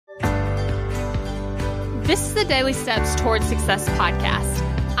This is the Daily Steps Towards Success podcast.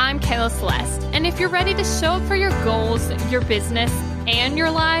 I'm Kayla Celeste, and if you're ready to show up for your goals, your business, and your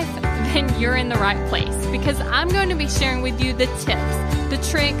life, then you're in the right place, because I'm going to be sharing with you the tips, the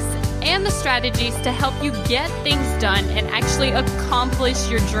tricks, and the strategies to help you get things done and actually accomplish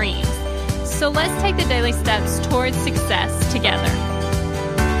your dreams. So let's take the daily steps towards success together.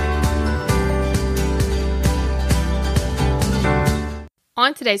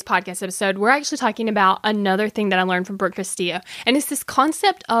 On today's podcast episode, we're actually talking about another thing that I learned from Brooke Castillo, and it's this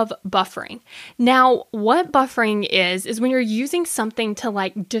concept of buffering. Now, what buffering is when you're using something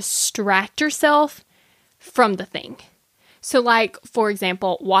to distract yourself from the thing. So for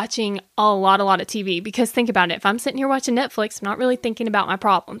example, watching a lot of TV, because think about it. If I'm sitting here watching Netflix, I'm not really thinking about my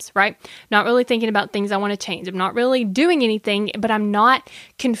problems, right? Not really thinking about things I want to change. I'm not really doing anything, but I'm not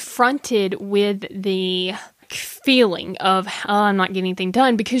confronted with the feeling of, I'm not getting anything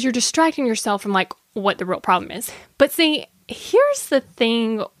done, because you're distracting yourself from what the real problem is. But see, here's the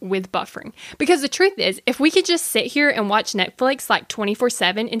thing with buffering, because the truth is, if we could just sit here and watch Netflix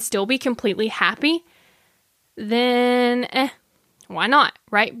 24/7 and still be completely happy, then why not,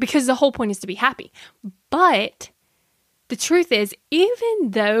 right? Because the whole point is to be happy. But the truth is,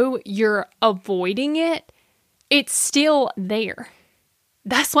 even though you're avoiding it, it's still there.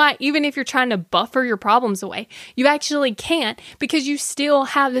 That's why even if you're trying to buffer your problems away, you actually can't, because you still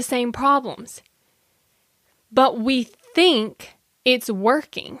have the same problems. But we think it's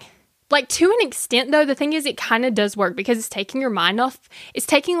working. To an extent, though, the thing is, it kind of does work, because it's taking your mind off. It's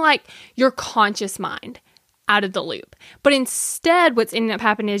taking your conscious mind out of the loop. But instead, what's ending up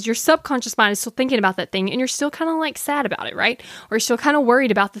happening is your subconscious mind is still thinking about that thing, and you're still kind of sad about it, right? Or you're still kind of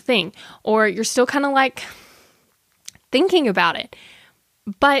worried about the thing, or you're still kind of thinking about it.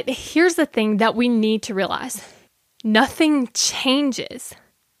 But here's the thing that we need to realize. Nothing changes,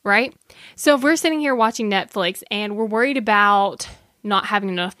 right? So if we're sitting here watching Netflix and we're worried about not having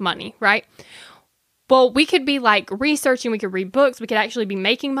enough money, right? Well, we could be researching, we could read books, we could actually be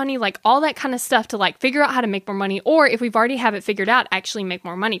making money, all that kind of stuff to figure out how to make more money, or if we've already have it figured out, actually make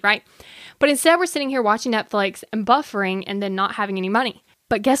more money, right? But instead we're sitting here watching Netflix and buffering and then not having any money.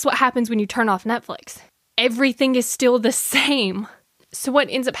 But guess what happens when you turn off Netflix? Everything is still the same. So what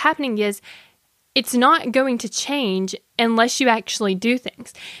ends up happening is it's not going to change unless you actually do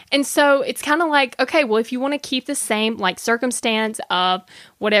things. And so it's kind of okay, well, if you want to keep the same circumstance of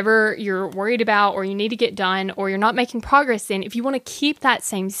whatever you're worried about or you need to get done or you're not making progress in, if you want to keep that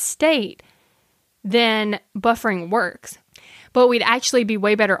same state, then buffering works. But we'd actually be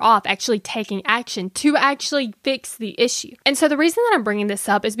way better off actually taking action to actually fix the issue. And so the reason that I'm bringing this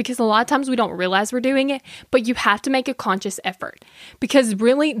up is because a lot of times we don't realize we're doing it, but you have to make a conscious effort. Because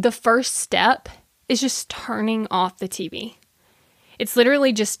really the first step is just turning off the TV. It's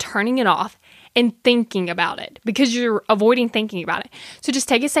literally just turning it off and thinking about it, because you're avoiding thinking about it. So just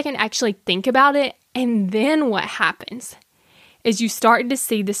take a second, actually think about it, and then what happens is you start to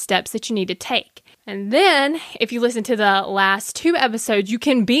see the steps that you need to take. And then, if you listen to the last 2 episodes, you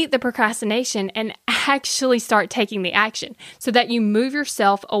can beat the procrastination and actually start taking the action so that you move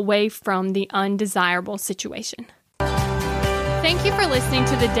yourself away from the undesirable situation. Thank you for listening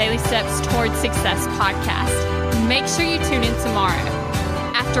to the Daily Steps Towards Success podcast. Make sure you tune in tomorrow.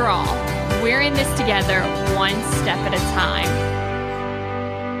 After all, we're in this together, one step at a time.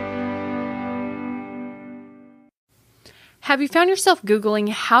 Have you found yourself Googling,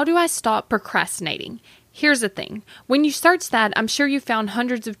 how do I stop procrastinating? Here's the thing. When you search that, I'm sure you found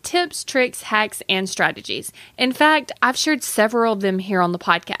hundreds of tips, tricks, hacks, and strategies. In fact, I've shared several of them here on the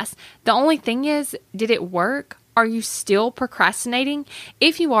podcast. The only thing is, did it work? Are you still procrastinating?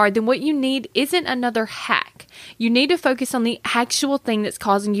 If you are, then what you need isn't another hack. You need to focus on the actual thing that's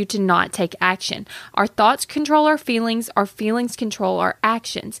causing you to not take action. Our thoughts control our feelings control our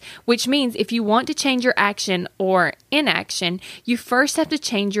actions, which means if you want to change your action or inaction, you first have to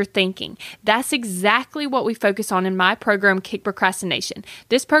change your thinking. That's exactly what we focus on in my program, Kick Procrastination.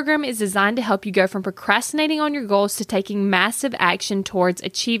 This program is designed to help you go from procrastinating on your goals to taking massive action towards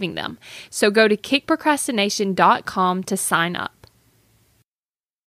achieving them. So go to kickprocrastination.com to sign up.